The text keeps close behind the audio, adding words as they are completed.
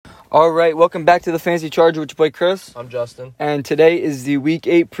All right, welcome back to the Fantasy Charger with your boy Chris. I'm Justin. And today is the Week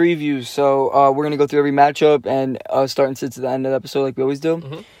 8 preview. So we're going to go through every matchup and start and sit to the end of the episode like we always do.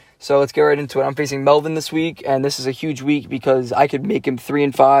 Mm-hmm. So let's get right into it. I'm facing Melvin this week, and this is a huge week because I could make him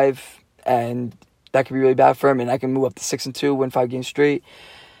 3-5, and that could be really bad for him, and I can move up to 6-2, win 5 games straight.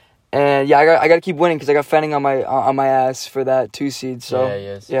 And yeah, I got to keep winning because I got Fanning on my ass for that 2 seed. So yeah, he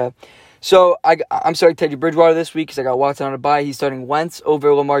is. Yeah. So I'm starting Teddy Bridgewater this week because I got Watson on a bye. He's starting Wentz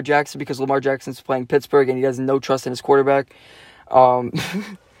over Lamar Jackson because Lamar Jackson's playing Pittsburgh and he has no trust in his quarterback. I'm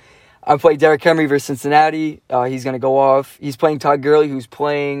playing Derrick Henry versus Cincinnati. He's going to go off. He's playing Todd Gurley, who's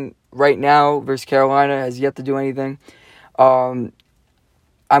playing right now versus Carolina, has yet to do anything. I'm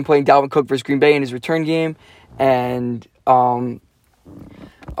playing Dalvin Cook versus Green Bay in his return game, and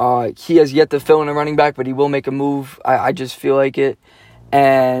he has yet to fill in a running back, but he will make a move. I just feel like it.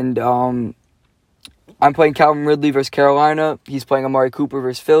 And I'm playing Calvin Ridley versus Carolina. He's playing Amari Cooper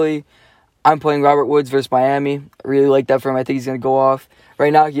versus Philly. I'm playing Robert Woods versus Miami. I really like that for him. I think he's going to go off.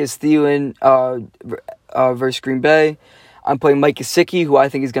 Right now, he has Thielen versus Green Bay. I'm playing Mike Gesicki, who I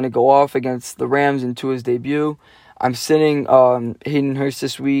think is going to go off against the Rams in Tua's debut. I'm sitting Hayden Hurst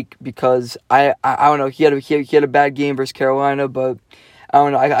this week because I don't know. He had a bad game versus Carolina, but I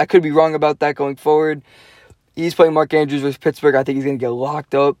don't know. I could be wrong about that going forward. He's playing Mark Andrews versus Pittsburgh. I think he's going to get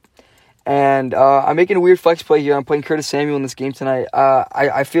locked up. And I'm making a weird flex play here. I'm playing Curtis Samuel in this game tonight.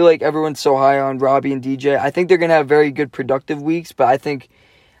 I feel like everyone's so high on Robbie and DJ. I think they're going to have very good productive weeks, but I think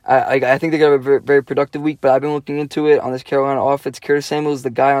they're going to have a very, very productive week. But I've been looking into it on this Carolina offense. Curtis Samuel is the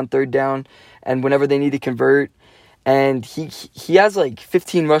guy on third down, and whenever they need to convert. And he has like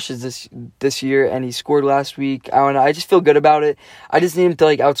 15 rushes this year, and he scored last week. I don't know. I just feel good about it. I just need him to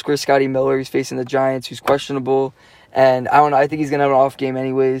like outscore Scotty Miller. He's facing the Giants, who's questionable. And I don't know. I think he's going to have an off game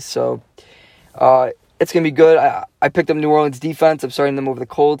anyways. So it's going to be good. I picked up New Orleans defense. I'm starting them over the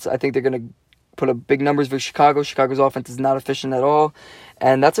Colts. I think they're going to put up big numbers versus Chicago. Chicago's offense is not efficient at all.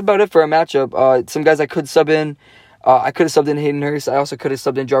 And that's about it for a matchup. Some guys I could sub in. I could have subbed in Hayden Hurst. I also could have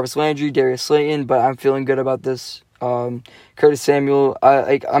subbed in Jarvis Landry, Darius Slayton. But I'm feeling good about this. Curtis Samuel,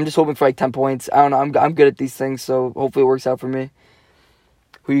 I'm just hoping for like 10 points. I don't know. I'm good at these things, so hopefully it works out for me.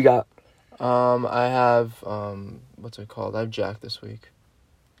 Who you got? I have what's it called? I have Jack this week.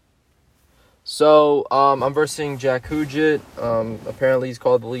 So I'm versing Jack Hugit. Apparently he's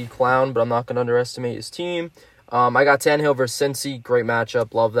called the lead clown, but I'm not going to underestimate his team. I got Tannehill versus Cincy. Great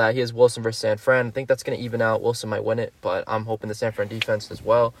matchup. Love that. He has Wilson versus San Fran. I think that's going to even out. Wilson might win it, but I'm hoping the San Fran defense as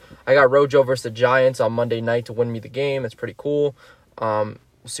well. I got Rojo versus the Giants on Monday night to win me the game. That's pretty cool. We'll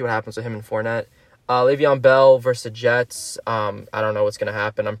see what happens with him and Fournette. Le'Veon Bell versus the Jets. I don't know what's going to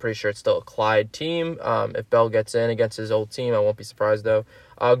happen. I'm pretty sure it's still a Clyde team. If Bell gets in against his old team, I won't be surprised, though.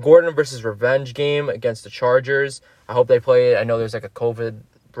 Gordon versus revenge game against the Chargers. I hope they play it. I know there's like a COVID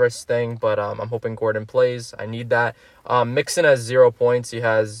wrist thing, but I'm hoping Gordon plays. I need that. Mixon has 0 points. He's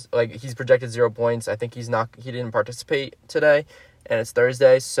projected 0 points. I think he didn't participate today, and it's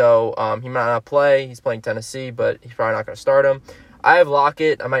Thursday, so he might not play. He's playing Tennessee, but he's probably not going to start him. I have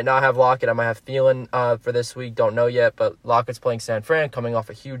Lockett. I might not have Lockett. I might have Thielen for this week. Don't know yet, but Lockett's playing San Fran, coming off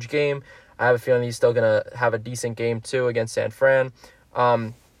a huge game. I have a feeling he's still going to have a decent game, too, against San Fran.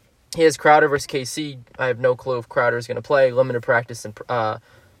 He has Crowder versus KC. I have no clue if Crowder is going to play. Limited practice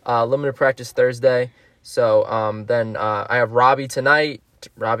Thursday. So then I have Robbie tonight.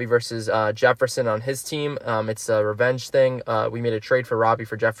 Robbie versus Jefferson on his team. It's a revenge thing. We made a trade for Robbie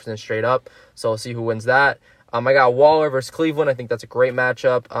for Jefferson straight up. So we'll see who wins that. I got Waller versus Cleveland. I think that's a great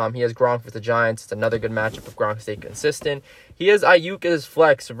matchup. He has Gronk with the Giants. It's another good matchup if Gronk stays consistent. He has Ayuk as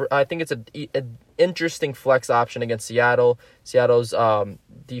flex. I think it's an interesting flex option against Seattle. Seattle's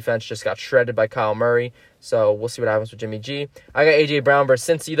defense just got shredded by Kyle Murray. So we'll see what happens with Jimmy G. I got A.J. Brown versus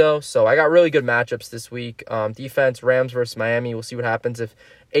Cincy, though. So I got really good matchups this week. Defense, Rams versus Miami. We'll see what happens if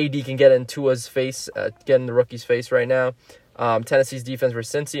AD can get in Tua's face, get in the rookie's face right now. Tennessee's defense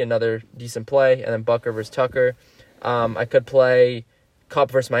versus Cincy, another decent play. And then Bucker versus Tucker. I could play Cup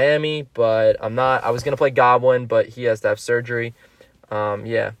versus Miami, but I'm not. I was going to play Godwin, but he has to have surgery. So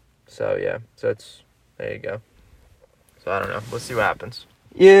it's, there you go. So I don't know. Let's see what happens.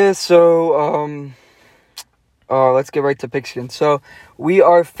 Yeah, so let's get right to pigskin. So we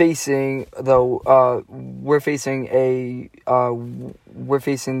are facing we're facing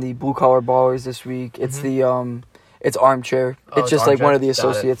the blue collar ballers this week. It's it's Armchair. It's just like one of the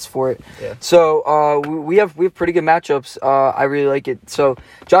associates for it. Yeah. So we have pretty good matchups. I really like it. So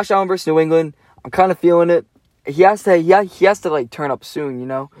Josh Allen versus New England. I'm kind of feeling it. He has to like turn up soon,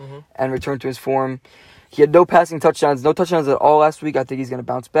 and return to his form. He had no touchdowns at all last week. I think he's going to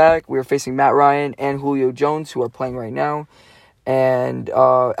bounce back. We were facing Matt Ryan and Julio Jones, who are playing right now. And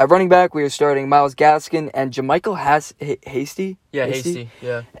at running back, we are starting Myles Gaskin and Jermichael Hasty. Yeah, Hasty.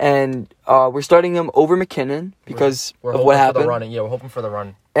 Yeah. And we're starting him over McKinnon because we're of what happened. For the running. Yeah, we're hoping for the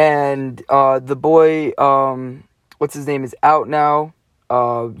run. And the boy, what's his name, is out now.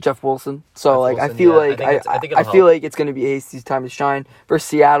 Jeff Wilson. So I feel like it's going to be Hasty's time to shine versus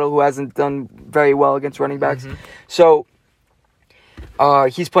Seattle, who hasn't done very well against running backs. Mm-hmm. So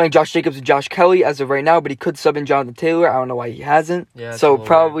he's playing Josh Jacobs and Josh Kelly as of right now, but he could sub in Jonathan Taylor. I don't know why he hasn't. Yeah, so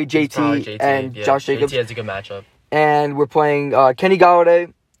probably JT and Josh Jacobs. JT has a good matchup. And we're playing Kenny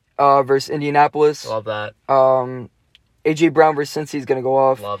Golladay versus Indianapolis. Love that. AJ Brown versus Cincy is going to go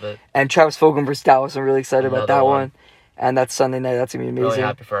off. Love it. And Travis Fulgham versus Dallas. I'm really excited about that one. And that's Sunday night. That's going to be amazing. Really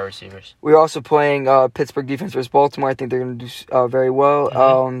happy for our receivers. We're also playing Pittsburgh defense versus Baltimore. I think they're going to do very well.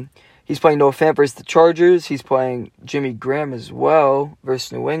 Mm-hmm. He's playing Noah Fant versus the Chargers. He's playing Jimmy Graham as well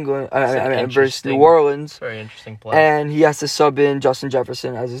versus New England. Versus New Orleans. Very interesting play. And he has to sub in Justin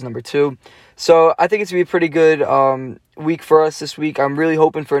Jefferson as his number 2. So I think it's going to be a pretty good week for us this week. I'm really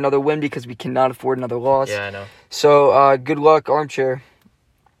hoping for another win because we cannot afford another loss. Yeah, I know. So good luck, Armchair.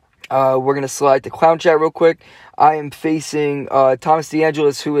 We're going to slide to Clown Chat real quick. I am facing Thomas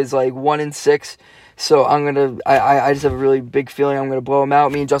DeAngelis, who is like 1-6. So I just have a really big feeling I'm going to blow him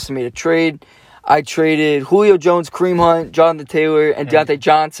out. Me and Justin made a trade. I traded Julio Jones, Kareem Hunt, Jonathan Taylor, and Deontay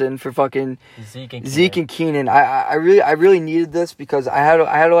Johnson for fucking Zeke and Keenan. I really needed this because I had a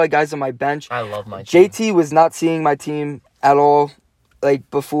lot of guys on my bench. I love my team. JT was not seeing my team at all like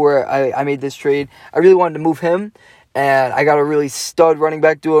before I made this trade. I really wanted to move him. And I got a really stud running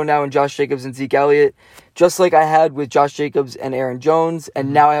back duo now in Josh Jacobs and Zeke Elliott. Just like I had with Josh Jacobs and Aaron Jones.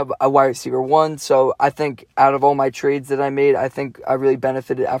 And now I have a wide receiver 1. So I think out of all my trades that I made, I think I really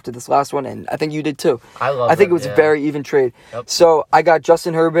benefited after this last one. And I think you did too. I think it was a very even trade. Yep. So I got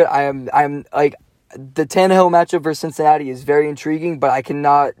Justin Herbert. I'm like, the Tannehill matchup versus Cincinnati is very intriguing, but I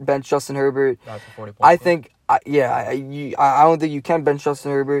cannot bench Justin Herbert. Not for 40 points. I think, I don't think you can bench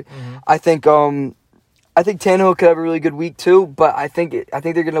Justin Herbert. Mm-hmm. I think Tannehill could have a really good week too, but I think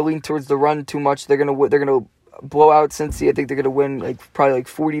they're going to lean towards the run too much. They're going to blow out Cincy. I think they're going to win probably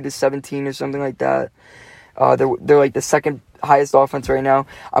 40-17 or something like that. They're like the second highest offense right now.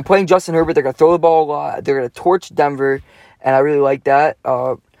 I'm playing Justin Herbert. They're going to throw the ball a lot. They're going to torch Denver, and I really like that.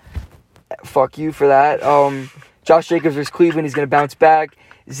 Fuck you for that. Josh Jacobs versus Cleveland. He's going to bounce back.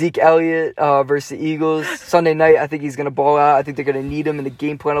 Zeke Elliott versus the Eagles. Sunday night, I think he's going to ball out. I think they're going to need him in the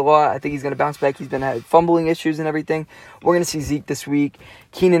game plan a lot. I think he's going to bounce back. He's been had fumbling issues and everything. We're going to see Zeke this week.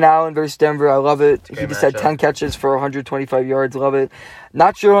 Keenan Allen versus Denver. I love it. He just had 10 catches for 125 yards. Love it.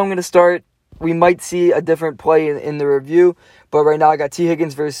 Not sure who I'm going to start. We might see a different play in the review. But right now, I got T.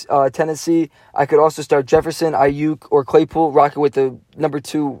 Higgins versus Tennessee. I could also start Jefferson, Ayuk, or Claypool, rocking with the number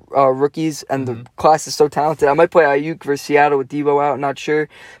 2 rookies. And the class is so talented. I might play Ayuk versus Seattle with Devo out. Not sure.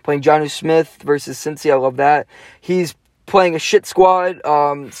 Playing Jonnu Smith versus Cincy. I love that. He's playing a shit squad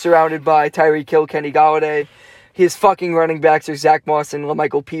surrounded by Tyreek Hill, Kenny Golladay. His fucking running backs are Zach Moss and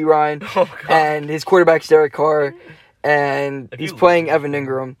LaMichael Pirine. Oh, and his quarterback's Derek Carr. And he's playing Evan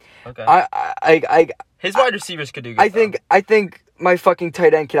Ingram. Okay. His wide receivers could do good. I think my fucking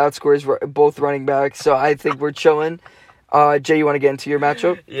tight end can outscore both running backs, so I think we're chilling. Jay, you want to get into your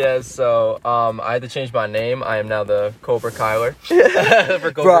matchup? Yeah, so I had to change my name. I am now the Cobra Kyler.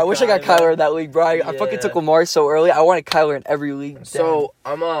 Bro, I wish I got Kyler in that league, bro. I fucking took Lamar so early. I wanted Kyler in every league. So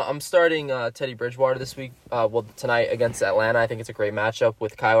I'm starting Teddy Bridgewater this week. Tonight against Atlanta. I think it's a great matchup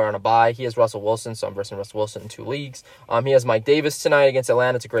with Kyler on a bye. He has Russell Wilson, so I'm versing Russell Wilson in 2 leagues. He has Mike Davis tonight against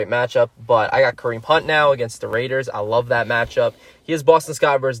Atlanta. It's a great matchup. But I got Kareem Hunt now against the Raiders. I love that matchup. He has Boston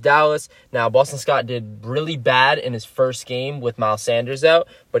Scott versus Dallas. Now, Boston Scott did really bad in his first game with Miles Sanders out,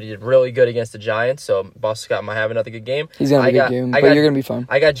 but he did really good against the Giants, so Boston Scott might have another good game. He's going to have a good game, but you're going to be fine.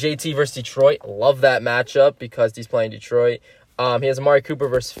 I got JT versus Detroit. Love that matchup because he's playing Detroit. He has Amari Cooper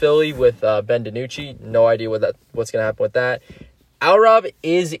versus Philly with Ben DiNucci. No idea what's going to happen with that. Al-Rob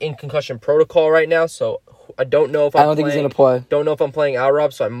is in concussion protocol right now, so I don't know if I don't think he's going to play. Don't know if I'm playing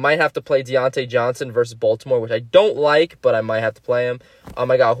Al-Rob, so I might have to play Deontay Johnson versus Baltimore, which I don't like, but I might have to play him.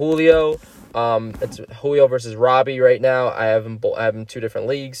 I got Julio. It's Julio versus Robbie right now. I have them 2 different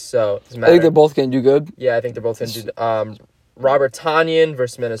leagues, so it doesn't matter. I think they're both going to do good. Yeah, I think they're both going to do Robert Tonyan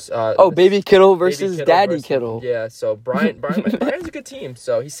versus Minnesota. Baby Kittle versus Daddy Kittle. Yeah, so Brian's a good team.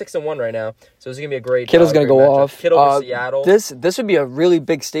 So he's 6-1 right now. So this is gonna be a great. Kittle's gonna go matchup. off. Kittle versus Seattle. This would be a really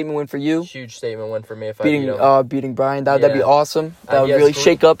big statement win for you. Huge statement win for me if beating Brian. That'd be awesome. That would really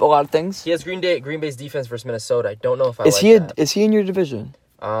shake up a lot of things. He has Green Bay's defense versus Minnesota. I don't know if Is he in your division?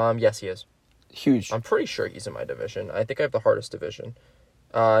 Yes, he is. Huge. I'm pretty sure he's in my division. I think I have the hardest division.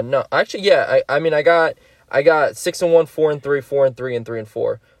 No, actually, yeah. I I got 6-1, 4-3, 4-3, and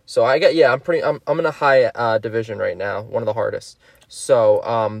 3-4. So I'm in a high division right now, one of the hardest. So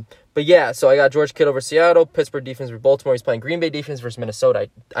so I got George Kittle versus Seattle, Pittsburgh defense versus Baltimore. He's playing Green Bay defense versus Minnesota.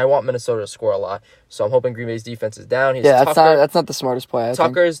 I want Minnesota to score a lot, so I'm hoping Green Bay's defense is down. That's not the smartest play.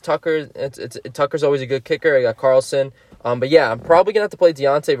 Tucker's always a good kicker. I got Carlson. I'm probably gonna have to play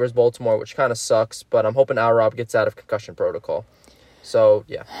Deontay versus Baltimore, which kind of sucks. But I'm hoping Al Rob gets out of concussion protocol. So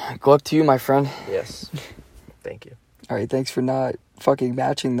yeah. Good luck to you, my friend. Yes. Thank you. All right, thanks for not fucking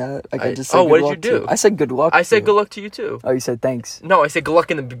matching that. I just said what good did luck you do? to you. I said good luck. I said good luck to you too. Oh, you said thanks. No, I said good luck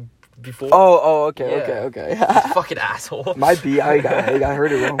in the before. Oh, okay. Fucking asshole. Might be. I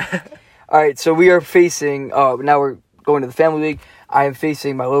heard it wrong. All right, so we are facing. Now we're going to the family league. I am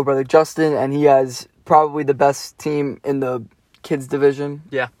facing my little brother Justin, and he has probably the best team in the kids division.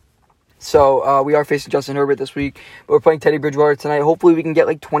 Yeah. So we are facing Justin Herbert this week. But we're playing Teddy Bridgewater tonight. Hopefully we can get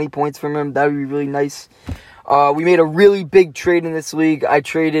like 20 points from him. That would be really nice. We made a really big trade in this league. I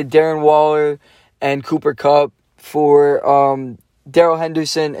traded Darren Waller and Cooper Kupp for Darrell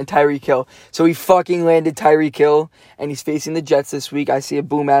Henderson and Tyreek Hill. So we fucking landed Tyreek Hill, and he's facing the Jets this week. I see a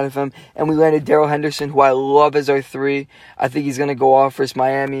boom out of him. And we landed Darrell Henderson, who I love as our 3. I think he's going to go off versus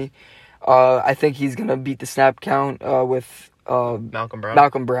Miami. I think he's going to beat the snap count with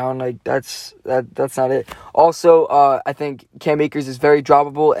Malcolm Brown. Like that's not it. Also, I think Cam Akers is very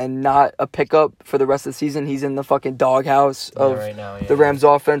droppable and not a pickup for the rest of the season. He's in the fucking doghouse of right now, the Rams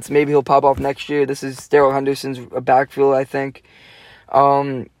offense. Maybe he'll pop off next year. This is Darrell Henderson's backfield, I think.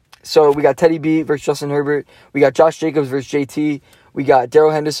 So we got Teddy B versus Justin Herbert. We got Josh Jacobs versus JT. We got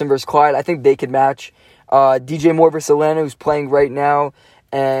Darrell Henderson versus Clyde. I think they could match. DJ Moore versus Atlanta, who's playing right now.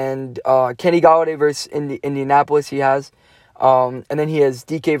 And Kenny Golladay versus Indianapolis he has. And then he has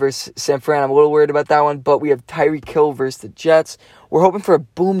DK versus San Fran. I'm a little worried about that one. But we have Tyreek Hill versus the Jets. We're hoping for a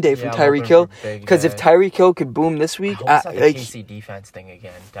boom day from Tyreek Hill. Because if Tyreek Hill could boom this week... I hope it's not the KC defense thing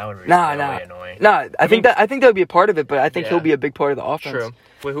again. That would be really annoying. Nah, I think that would be a part of it, but I think he'll be a big part of the offense. True.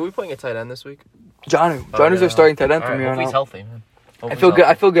 Wait, who are we playing at tight end this week? Jonu's our starting tight end for me right now. He's healthy, man. I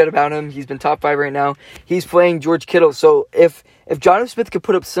feel good about him. He's been top 5 right now. He's playing George Kittle. So if Jonnu Smith could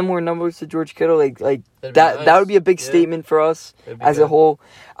put up similar numbers to George Kittle, like that would be a big statement for us as a whole.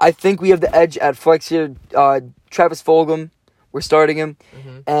 I think we have the edge at flex here. Travis Fulgham, we're starting him,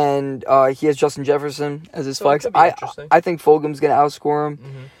 and he has Justin Jefferson as his flex. I think Fulgham's gonna outscore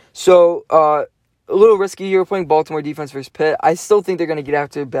him. So a little risky here. We're playing Baltimore defense versus Pitt. I still think they're gonna get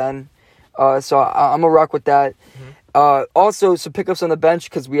after Ben. So I'm gonna rock with that. Also, some pickups on the bench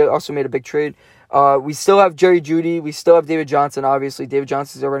because we also made a big trade. We still have Jerry Jeudy. We still have David Johnson, obviously. David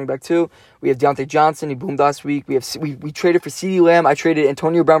Johnson's our running back, too. We have Deontay Johnson. He boomed last week. We traded for CeeDee Lamb. I traded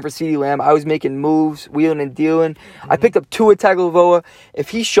Antonio Brown for CeeDee Lamb. I was making moves, wheeling and dealing. I picked up Tua Tagovailoa. If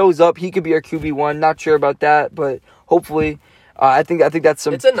he shows up, he could be our QB1. Not sure about that, but hopefully... I think that's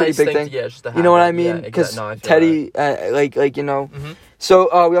some pretty nice big thing. thing. Yeah, just to have you know what I mean? Because Teddy, you know.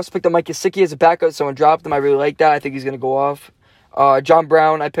 So we also picked up Mike Gesicki as a backup. Someone dropped him. I really like that. I think he's going to go off. John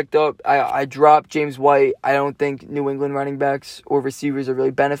Brown I picked up. I dropped James White. I don't think New England running backs or receivers are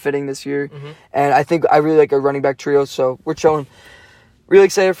really benefiting this year. And I think I really like our running back trio. So we're chilling. Really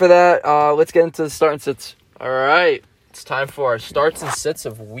excited for that. Let's get into the start and sits. All right. It's time for our starts and sits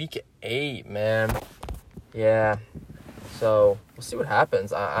of week 8, man. Yeah. So we'll see what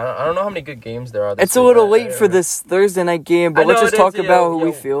happens. I don't know how many good games there are. It's a little late for this Thursday night game, but let's just talk about who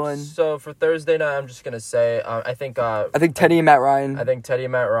we feeling. So for Thursday night, I'm just gonna say I think Teddy and Matt Ryan. I think Teddy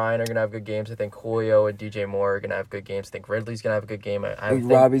and Matt Ryan are gonna have good games. I think Julio and DJ Moore are gonna have good games. I think Ridley's gonna have a good game. I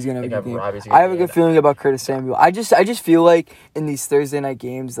think Robbie's gonna have a good game. I have a good feeling about Curtis Samuel. I just feel like in these Thursday night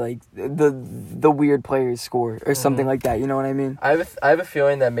games, like the weird players score or something like that. You know what I mean? I have a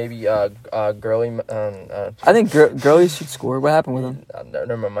feeling that maybe Gurley. I think Gurley should score. What happened with him?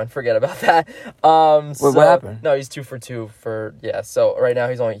 Never mind. Forget about that. What happened? No, he's 2 for 2 for So right now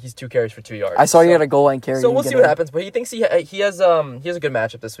he's 2 carries for 2 yards. I saw he had a goal line carry. So we'll see what happens. But he thinks he has a good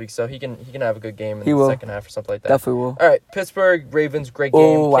matchup this week, so he can have a good game in the second half or something like that. Definitely will. All right, Pittsburgh Ravens, great game.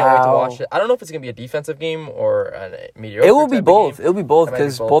 Can't wait to watch it. I don't know if it's gonna be a defensive game or a mediocre. It will be both. It'll be both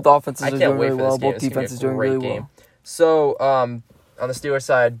because both offenses are doing really well. Both defenses doing really well. So on the Steelers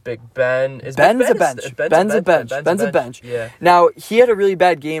side, Big Ben is Ben's a bench. Ben's a bench. Yeah. Now he had a really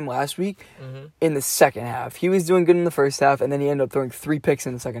bad game last week in the second half. He was doing good in the first half, and then he ended up throwing 3 picks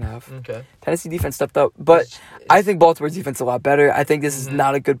in the second half. Okay. Tennessee defense stepped up, but I think Baltimore's defense is a lot better. I think this is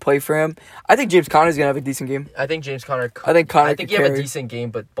not a good play for him. I think James Conner's gonna have a decent game. I think he have a decent game,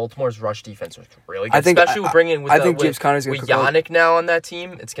 but Baltimore's rush defense was really good. Especially bringing with James Conner's gonna with Yannick now on that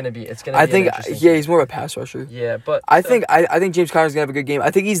team. It's gonna be. he's more of a pass rusher. Yeah, but I think James Conner's Brown's going to have a good game.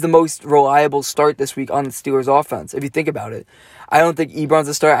 I think he's the most reliable start this week on the Steelers offense, if you think about it. I don't think Ebron's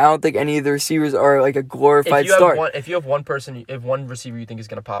a start. I don't think any of the receivers are like a glorified start. If you have one receiver you think is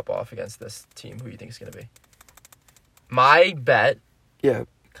going to pop off against this team, who do you think is going to be? My bet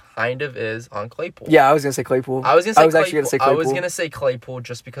kind of is on Claypool. Yeah, I was going to say Claypool. I was actually going to say Claypool. I was going to say Claypool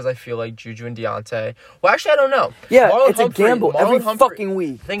just because I feel like Juju and Deontay. Well, actually, I don't know. Yeah, it's a gamble every fucking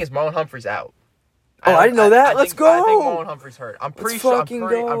week. The thing is, Marlon Humphrey's out. I didn't know that. Let's go. I think Marlon Humphrey's hurt. I'm pretty sure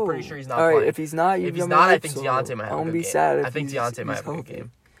he's not playing. If he's not, I think Deontay might have a good game. Sad I think Deontay might have a good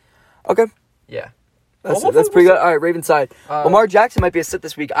game. Okay. Yeah. That's pretty good. All right, Ravens side. Lamar Jackson might be a sit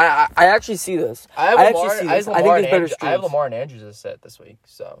this week. I actually see this. I think there's better streams. I have Lamar and Andrews as a sit this week.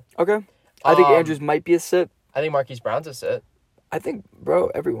 So okay. I think Andrews might be a sit. I think Marquise Brown's a sit. I think,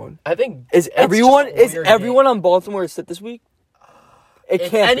 bro, everyone. I think is everyone on Baltimore a sit this week?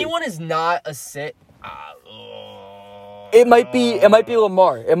 If anyone is not a sit, it might be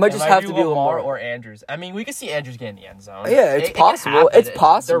Lamar. It might have to be Lamar or Andrews. I mean, we could see Andrews get in the end zone. Yeah, it's possible. It's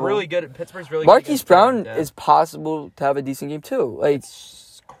possible. They're really good. Pittsburgh's really Marquise Brown is possible to have a decent game too. Like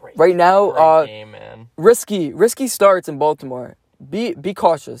great, right now, game, man. risky starts in Baltimore. Be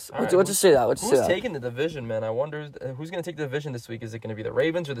cautious. Let's just say that. Who's taking the division, man? I wonder who's going to take the division this week. Is it going to be the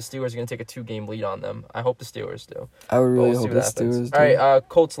Ravens or the Steelers are going to take a 2-game lead on them? I hope the Steelers do. I would really hope the Steelers do. All right,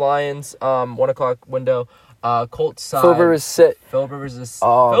 Colts Lions, 1 o'clock window. Colts side. Phil Rivers sit. Phil Rivers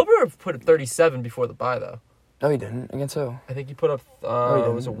put up 37 before the bye though. No, he didn't. Against who? I think he put up.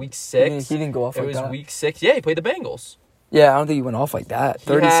 It was a week 6. He didn't go off like that. It was week 6. Yeah, he played the Bengals. Yeah, I don't think he went off like that.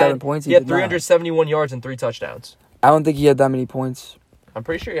 37 points. He had 371 yards and 3 touchdowns. I don't think he had that many points. I'm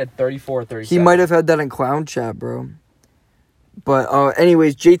pretty sure he had 34 or 37. He might have had that in clown chat, bro. But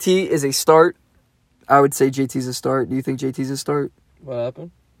anyways, JT is a start. I would say JT's a start. Do you think JT's a start? What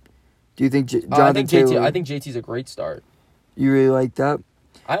happened? Do you think Jonathan Taylor? I think JT's a great start. You really like that?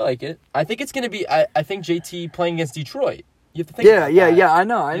 I like it. I think it's going to be... I think JT playing against Detroit. You have to think about that. Yeah, I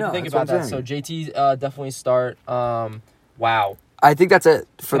know. You have to think about that. So JT definitely start. Wow. I think that's it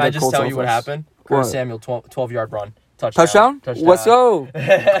for the Colts. Can I just tell you what happened? Curtis Samuel, 12-yard run. Touchdown? Let's go.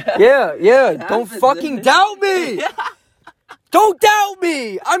 Yeah. Don't fucking doubt me. Don't doubt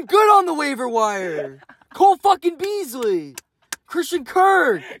me. I'm good on the waiver wire. Cole fucking Beasley. Christian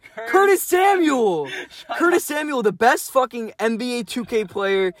Kirk. Curtis Samuel. Curtis Samuel, the best fucking NBA 2K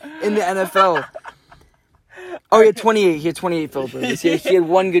player in the NFL. Oh, he had 28. He had 28 Philip Rivers. He had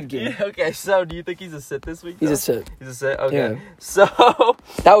one good game. Yeah, okay, so do you think he's a sit this week? He's a sit. He's a sit? Okay. Yeah. So...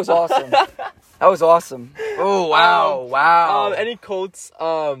 That was awesome. That was awesome. Oh, wow. Any Colts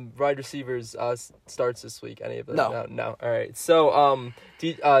wide receivers starts this week? Any of them? No. All right. So,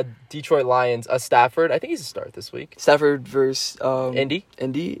 Detroit Lions. Stafford. I think he's a start this week. Stafford versus Indy.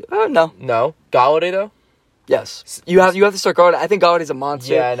 No. No. Galladay though. Yes. You have to start Galladay. I think Galladay's a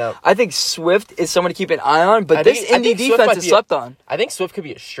monster. Yeah, I know. I think Swift is someone to keep an eye on, but this Indy defense is slept on. I think Swift could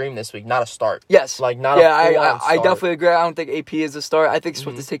be a stream this week, not a start. Yes. Like not a full-on start. I definitely agree. I don't think AP is a start. I think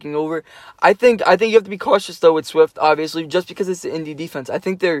Swift is taking over. I think you have to be cautious though with Swift, obviously, just because it's the Indy defense. I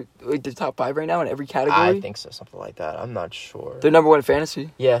think they're like the top 5 right now in every category. I think so, something like that. I'm not sure. They're number 1 in fantasy.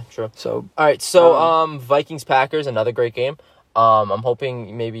 Yeah, true. So all right, so Vikings Packers, another great game. I'm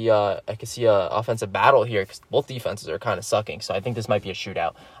hoping maybe I could see a offensive battle here because both defenses are kind of sucking. So I think this might be a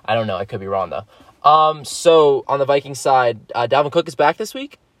shootout. I don't know. I could be wrong though. So on the Vikings side, Dalvin Cook is back this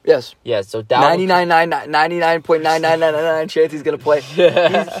week. Yes. Yeah. So Dalvin 99.9999 chance he's gonna play.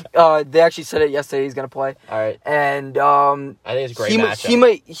 They actually said it yesterday. He's gonna play. All right. And I think it's a great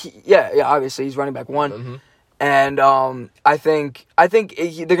matchup. Yeah. Obviously, he's running back 1. Mm-hmm. And I think they're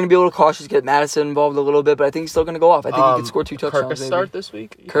going to be a little cautious, get Madison involved a little bit, but I think he's still going to go off. I think he could score 2 touchdowns. Kirk start this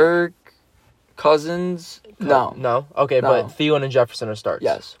week? Kirk, Cousins, no. Okay, but Thielen and Jefferson are starts.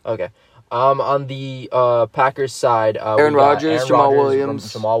 Yes. Okay. On the Packers side, Aaron Rodgers, Jamal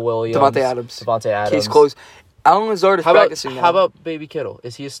Williams, Devontae Adams. Case closed. Alan Lazard is practicing now. How about Baby Kittle?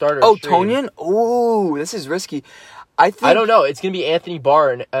 Is he a starter? Oh, Tonyan? Oh, this is risky. I don't know. It's going to be Anthony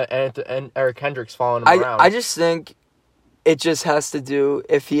Barr and Eric Hendricks following him around. I just think it just has to do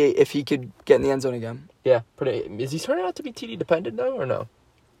if he could get in the end zone again. Yeah. Is he turning out to be TD dependent though, or no?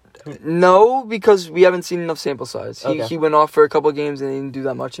 No, because we haven't seen enough sample size. He went off for a couple of games and he didn't do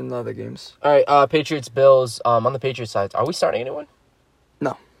that much in the other games. All right, Patriots, Bills. On the Patriots side, are we starting anyone?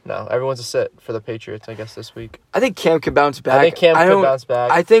 No, everyone's a sit for the Patriots, I guess, this week. I think Cam could bounce back. I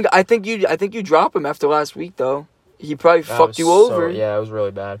think you drop him after last week though. He probably fucked you over. Yeah, it was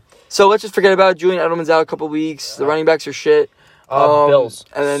really bad. So let's just forget about it. Julian Edelman's out a couple weeks. The running backs are shit. Bills.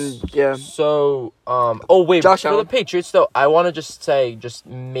 And then, yeah. So, Josh for Allen. the Patriots, though, I want to just say,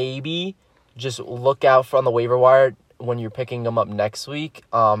 maybe look out for on the waiver wire. when you're picking him up next week.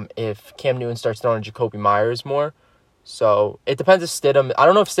 If Cam Newton starts throwing Jacoby Myers more. So it depends if Stidham. I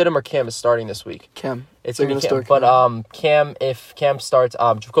don't know if Stidham or Cam is starting this week. Cam. It's They're gonna be gonna Cam. start But Cam, if Cam starts,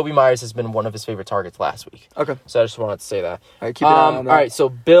 Jacoby Myers has been one of his favorite targets last week. Okay. So I just wanted to say that. All right, keep an eye on All that. right, so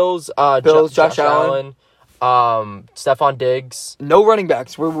Bills, Josh Allen. Stephon Diggs. No running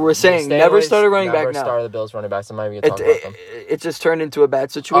backs. We're saying Stay never away- start a running back Never now. start the Bills running backs. I'm not even gonna It, talk about them. it just turned into a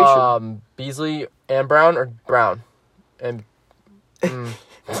bad situation. Beasley and Brown or Brown, and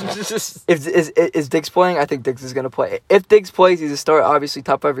If is Diggs playing, I think Diggs is going to play. If Diggs plays, he's a start, obviously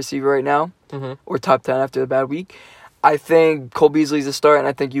top 5 receiver right now, or top 10 after the bad week. I think Cole Beasley's a start, and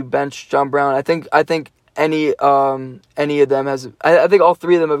I think you bench John Brown. I think any of them has. I think all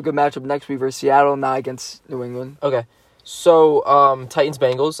three of them have a good matchup next week versus Seattle, not against New England. Okay, so Titans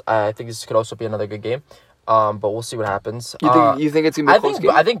Bengals. I think this could also be another good game. But we'll see what happens. You think it's gonna be a close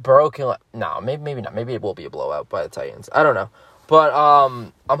game? I think Burrow can. No, maybe not. Maybe it will be a blowout by the Titans. I don't know. But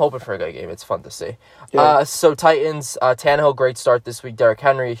I'm hoping for a good game. It's fun to see. Yeah. So Titans, Tannehill, great start this week. Derrick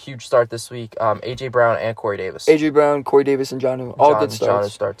Henry, a huge start this week. A.J. Brown and Corey Davis. A.J. Brown, Corey Davis, and John, all good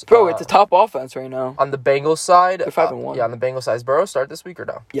starts. starts. Bro, it's a top offense right now. On the Bengals side, They're 5-1. Yeah, on the Bengals side, is Burrow start this week or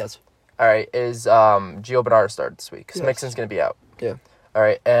no? Yes. All right, is Gio Bernard start this week? Because Yes. Mixon's going to be out. Yeah. All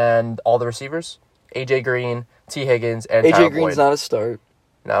right, and all the receivers? A.J. Green, T. Higgins, and A.J. Tyler Green's Boyd. not a start.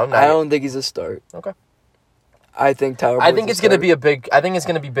 No, not I yet. don't think he's a start. Okay. I think Tyler. I Boyd's think a it's going to start. be a big. I think it's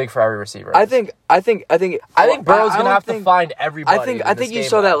going to be big for every receiver. I think Burrow's going to have to think. find everybody. I think you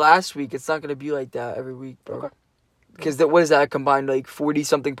saw that last week. It's not going to be like that every week, bro. Okay. Because what is that combined, like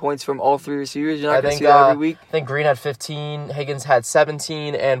 40-something points from all three receivers? You're not I going to think see that every week. I think Green had 15, Higgins had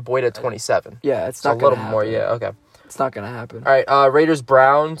 17, and Boyd had 27. Yeah, it's So not a going little to more. happen. Yeah. Okay. It's not going to happen. All right. Raiders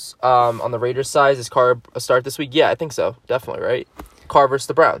Browns. On the Raiders side, is Carr a start this week? Yeah, I think so. Definitely. Right. Carr versus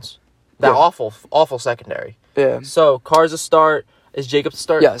the Browns. That Yeah. awful secondary. Yeah. So Carr's a start. Is Jacobs a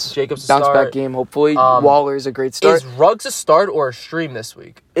start? Yes. Jacobs a Bounce start. back game, hopefully. Waller's a great start. Is Ruggs a start or a stream this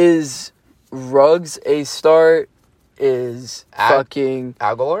week? Is Ruggs a start? Is fucking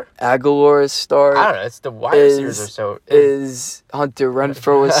Aguilar? Aguilar a start? I don't know. It's the wide receivers are so. Is Hunter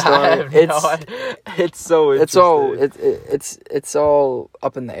Renfro a I start? have no idea. It's so interesting. It's all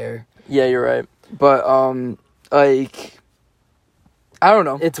up in the air. Yeah, you're right. But like I don't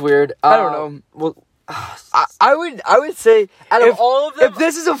know. It's weird. I don't know. Well, I would say out of all of them, if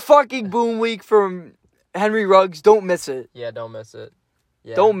this is a fucking boom week from Henry Ruggs, don't miss it. yeah, don't miss it.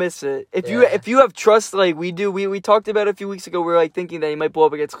 Yeah. Don't miss it. If Yeah. you have trust like we do, we talked about it a few weeks ago. We were like thinking that he might blow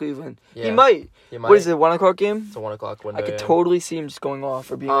up against Cleveland. Yeah. He might. You might. What is it? 1:00 game? It's a 1:00 window. I could yeah. totally see him just going off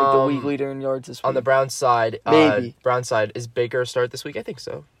or being like the league leader in yards this week. On the Browns side, Maybe. Browns side, is Baker a start this week? I think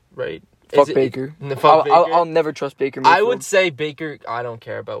so. Right. Fuck Is it- Baker. Fuck Baker. I'll never trust Baker. I Mayfield. would say Baker. I don't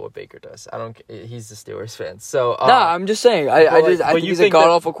care about what Baker does. I don't. He's the Steelers fan. So Nah, I'm just saying. I think he's a god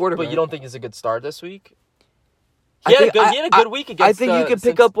awful quarterback. But you don't think he's a good start this week? I He had think- he had a good week against. I think you could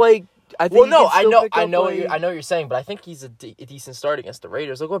pick since- up like. I think Well, you no, can I still know, pick I up, know, like, I know what you're saying, but I think he's a decent start against the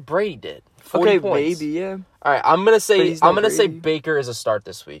Raiders. Look what Brady did. 40 Okay, points. maybe yeah. All right, I'm gonna But say he's not say Brady. Baker is a start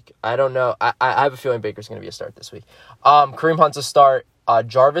this week. I don't know. I have a feeling Baker's gonna be a start this week. Kareem Hunt's a start.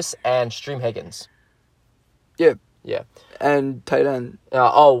 Jarvis and Stream Higgins. Yeah. Yeah. And tight end. I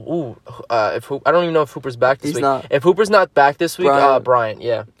don't even know if Hooper's back this He's week. not. If Hooper's not back this week, Bryant. Bryant.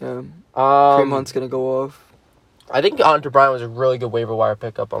 Yeah. Yeah. Kareem Um, Hunt's gonna go off. I think Hunter Bryant was a really good waiver wire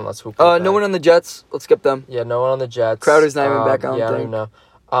pickup unless Hooper. No one on the Jets. Let's skip them. Yeah, no one on the Jets. Crowder's not even back, I don't yeah, think. I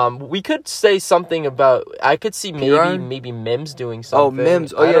don't know. We could say something about. I could see Piran? maybe Mims doing Oh, something.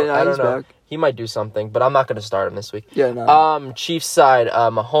 Mims. Oh, I yeah, don't- no, I don't he's know. back. He might do something, but I'm not going to start him this week. Yeah, no. Chiefs side,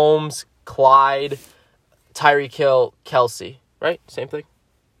 Mahomes, Clyde, Tyreek Hill, Kelsey. Right, same thing.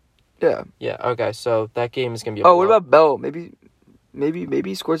 Yeah. Yeah. Okay, so that game is going to be. Oh, what about Bell? Maybe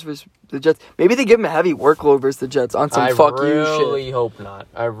he scores versus the Jets. Maybe they give him a heavy workload versus the Jets on some fuck you I shit. really hope not.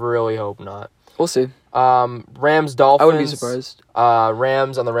 I really hope not. We'll see. Rams, Dolphins. I wouldn't be surprised.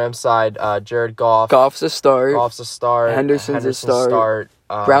 Rams on the Rams side, Jared Goff. Goff's a start. Goff's a start. Henderson's a start.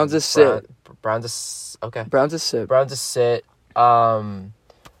 Browns Browns a sit. Okay. Browns a sit. Browns a sit.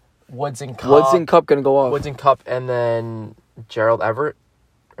 Woods and Cup. Woods and Cup gonna go off. Woods and Cup, and then Gerald Everett,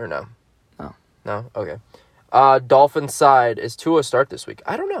 or no? No. No. Okay. Dolphins side, is Tua start this week?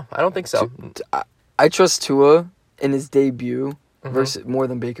 I don't know. I don't think so. I trust Tua in his debut Mhm. versus more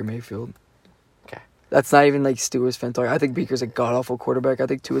than Baker Mayfield. Okay. That's not even like Stuart's fantasy. I think Baker's a god awful quarterback. I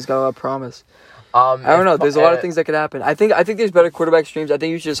think Tua's got a lot of promise. I I don't know. There's a lot of things that could happen. I think there's better quarterback streams. I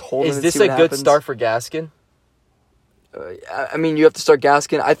think you should just hold him Is and this see a what good happens. start for Gaskin? I mean, you have to start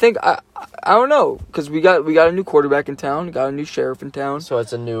Gaskin. I think I don't know because we got a new quarterback in town, got a new sheriff in town. So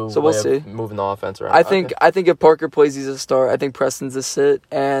it's a new So we'll way see. of moving the offense around. I think if Parker plays, he's a start. I think Preston's a sit,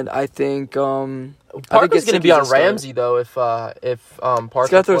 and I think Parker's going to be on Ramsey though if Parker He's got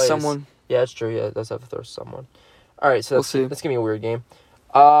to throw plays. someone. Yeah, that's true. Yeah, it does have to throw someone. All right, so We'll see. that's going to be a weird game.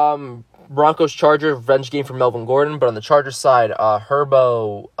 Broncos Chargers revenge game for Melvin Gordon, but on the Chargers side,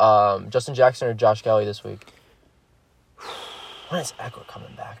 Herbo, Justin Jackson or Josh Kelly this week. When is Eckler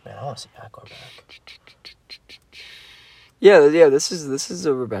coming back, man? I want to see Eckler back. Yeah. This is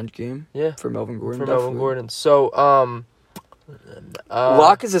a revenge game. Yeah, for Melvin Gordon. for definitely. Melvin Gordon. So,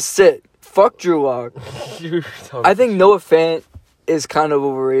 Locke is a sit. Fuck Drew Lock. I think Noah Fant is kind of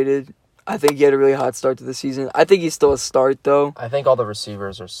overrated. I think he had a really hot start to the season. I think he's still a start though. I think all the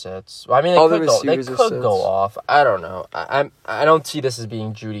receivers are sits. Well, I mean, All they the could receivers are go sits. off. I don't know. I don't see this as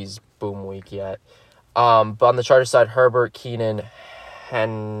being Judy's boom week yet. But on the Chargers side, Herbert, Keenan,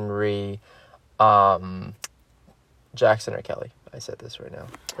 Henry, Jackson or Kelly. I said this right now.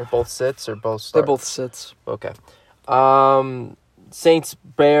 They're both sits or both starts? They're both sits. Okay. Saints,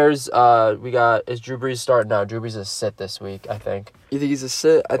 Bears, is Drew Brees starting? No, Drew Brees is a sit this week, I think. You think he's a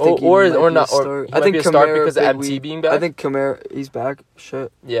sit? I think or he might be not. a Or start. he I might think be a start Kamara, because of big MT week. being back? I think Kamara, he's back.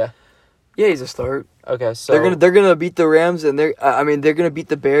 Shit. Yeah. Yeah, he's a start. Okay, so They're gonna beat the Rams and they're gonna beat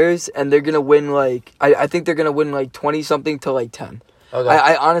the Bears and they're gonna win I think they're gonna win 20-something to 10. okay.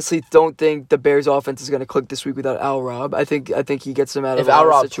 I honestly don't think the Bears offense is gonna click this week without Al Rob. I think he gets them out if of a lot Al of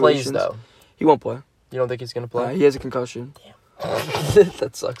Rob situations. plays though, He won't play. you don't think he's gonna play? He has a concussion.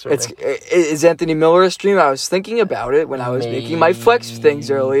 That sucks. Right? Is Anthony Miller a stream? I was thinking about it when I was making my flex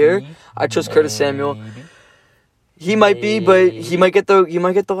things earlier. I chose Curtis Samuel. He might be, but he might get the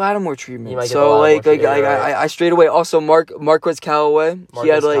Lattimore treatment. He might get So the Lattimore treatment, I straight away also Marquez Callaway. He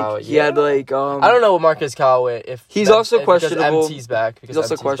had I don't know what Marcus Callaway if He's that- also if- questionable. Because MT's back. Because He's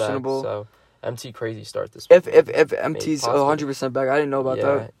also MT's back, questionable. so MT crazy start this week. if MT's possibly. 100% back, I didn't know about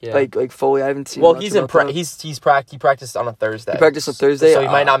that. Yeah. Like fully, I haven't seen. Well, much he's in about that. he practiced on a Thursday. He practiced on Thursday, so he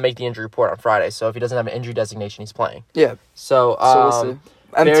might not make the injury report on Friday. So if he doesn't have an injury designation, he's playing. Yeah. So we'll see.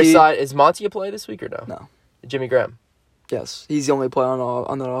 Bears MT, side, is Monty a play this week or no? No. Jimmy Graham. yes, he's the only player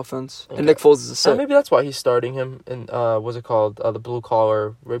on that offense, Okay. and Nick Foles is a set. Maybe that's why he's starting him. And what's it called? The blue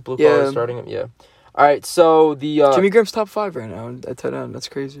collar, right? Blue Yeah. collar starting him. Yeah. All right. So the Jimmy Graham's top 5 right now at tight end. That's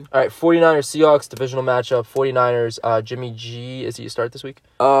crazy. all right, 49ers Seahawks divisional matchup. 49ers. Jimmy G. Is he a start this week?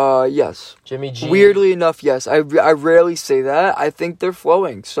 Yes. Jimmy G. Weirdly enough, yes. I rarely say that. I think they're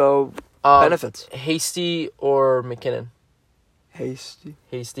flowing, so benefits. Hasty or McKinnon? Hasty.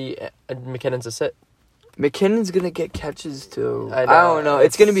 Hasty. McKinnon's a sit. McKinnon's gonna get catches too. I I know. don't know.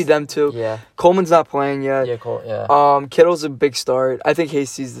 It's gonna be them too. Yeah. Coleman's not playing yet. Yeah. Cool. Yeah. Kittle's a big start. I think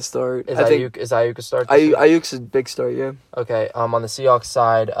Hasty's the start. Is I think Ayuk a start? This week? Ayuk's a big start. Yeah. Okay. On the Seahawks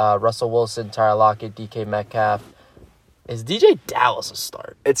side, Russell Wilson, Tyler Lockett, DK Metcalf. Is DJ Dallas a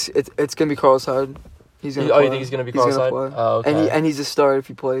start? It's gonna be Carlos Hyde. He's gonna. You play. think he's gonna be Carlos Hyde? Play. Oh, okay. And he's a start if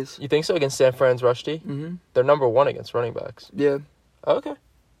he plays. You think so against San Fran's rush D? Mm-hmm. They're number 1 against running backs. Yeah. Okay.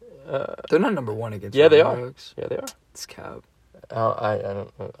 They're not number 1 against. Yeah, they running are. backs. Yeah, they are. It's cap. I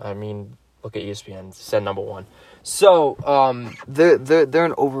don't. I mean, look at ESPN. It said number 1. So They're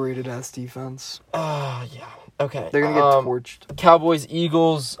an overrated ass defense. yeah. Okay. They're gonna get torched. Cowboys,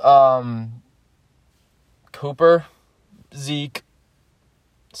 Eagles, Cooper, Zeke,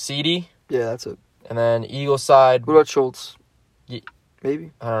 CeeDee, Yeah, that's it. and then Eagles side. What about Schultz? Ye-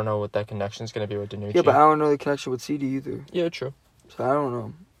 Maybe. I don't know what that connection's gonna be with Danucci. Yeah, but I don't know the connection with CD either. Yeah, true. So I don't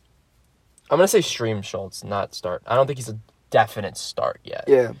know. I'm gonna say stream Schultz, not start. I don't think he's a definite start yet.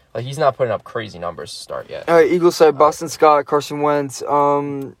 Yeah. Like he's not putting up crazy numbers to start yet. All right, Eagles side: Boston Scott, Carson Wentz, Is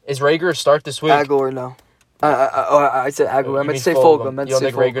Rager a start this week? Aguilar. No. I said Aguilar. I You meant mean to say Fulgham. You don't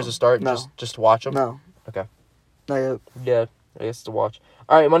think Rager's a start? No. Just to watch him. No. Okay. Not yet. Yeah, I guess to watch.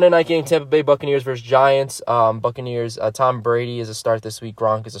 All right, Monday night game: Tampa Bay Buccaneers versus Giants. Buccaneers. Tom Brady is a start this week.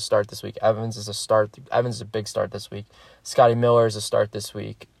 Gronk is a start this week. Evans is a start. Evans is a big start this week. Scotty Miller is a start this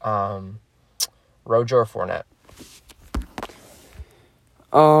week. Rojo or Fournette?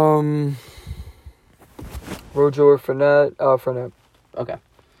 Rojo or Fournette? Fournette. Okay.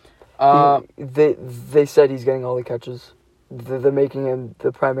 They said he's getting all the catches. They're making him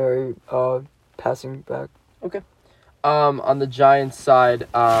the primary passing back. Okay. On the Giants side,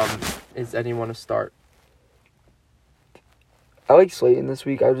 is anyone a start? I like Slayton this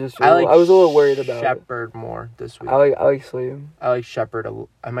week. I was I a little worried about it. Shepard more this week. I like Slayton. I like Shepard.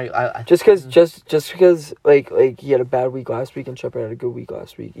 Just because like he had a bad week last week and Shepard had a good week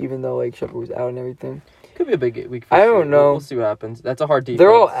last week, even though like Shepard was out and everything. Could be a big week for I State. don't know. We'll see what happens. That's a hard defense.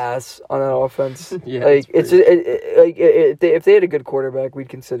 They're all ass on that offense. Yeah, like it's if they had a good quarterback, we'd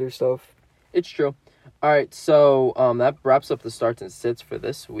consider stuff. It's true. All right, so that wraps up the starts and sits for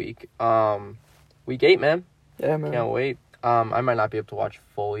this week. Week 8, man. Yeah, man. Can't wait. I might not be able to watch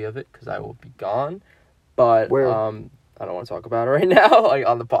fully of it because I will be gone. But Where? I don't want to talk about it right now. Like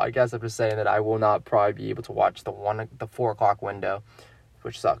on the podcast, I'm just saying that I will not probably be able to watch the 4 o'clock window,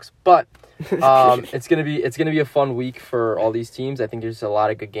 which sucks. But it's gonna be a fun week for all these teams. I think there's a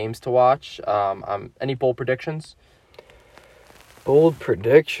lot of good games to watch. Any bold predictions? Bold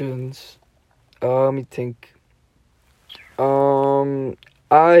predictions. Let me think. I'll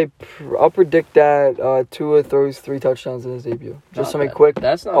predict that Tua throws 3 touchdowns in his debut. Just Not something bad. quick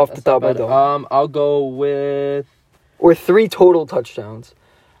That's not off that's the top not of my bad. dome. I'll go with. Or 3 total touchdowns.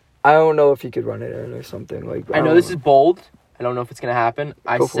 I don't know if he could run it in or something. Like I know this is bold. I don't know if it's gonna happen.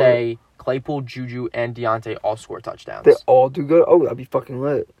 I Go for say Claypool, Juju, and Deontay all score touchdowns. They all do good. Oh, that'd be fucking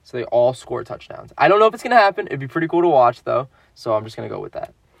lit. So they all score touchdowns. I don't know if it's gonna happen. It'd be pretty cool to watch though. So I'm just gonna go with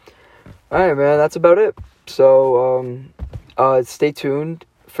that. All right, man. That's about it. So, stay tuned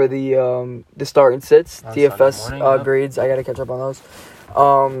for the start and sits, On DFS Sunday morning, yep. grades. I gotta catch up on those.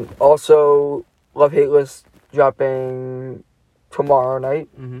 Also, love hate list dropping tomorrow night,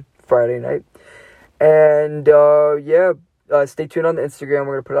 Friday night, and stay tuned on the Instagram.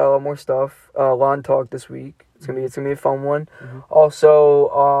 We're gonna put out a lot more stuff. Lawn talk this week. It's gonna be a fun one.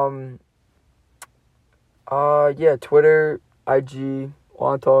 Also, Twitter, IG,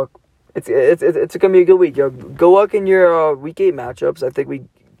 lawn talk. It's gonna be a good week. Yo, go look in your week 8 matchups. I think we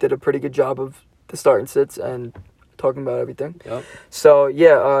did a pretty good job of the start and sits and talking about everything. Yep. So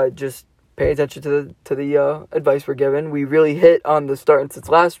just pay attention to the advice we're given. We really hit on the start and sits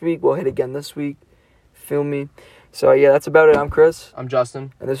last week. We'll hit again this week. Feel me? So that's about it. I'm Chris, I'm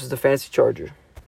Justin. and this is the Fantasy Charger.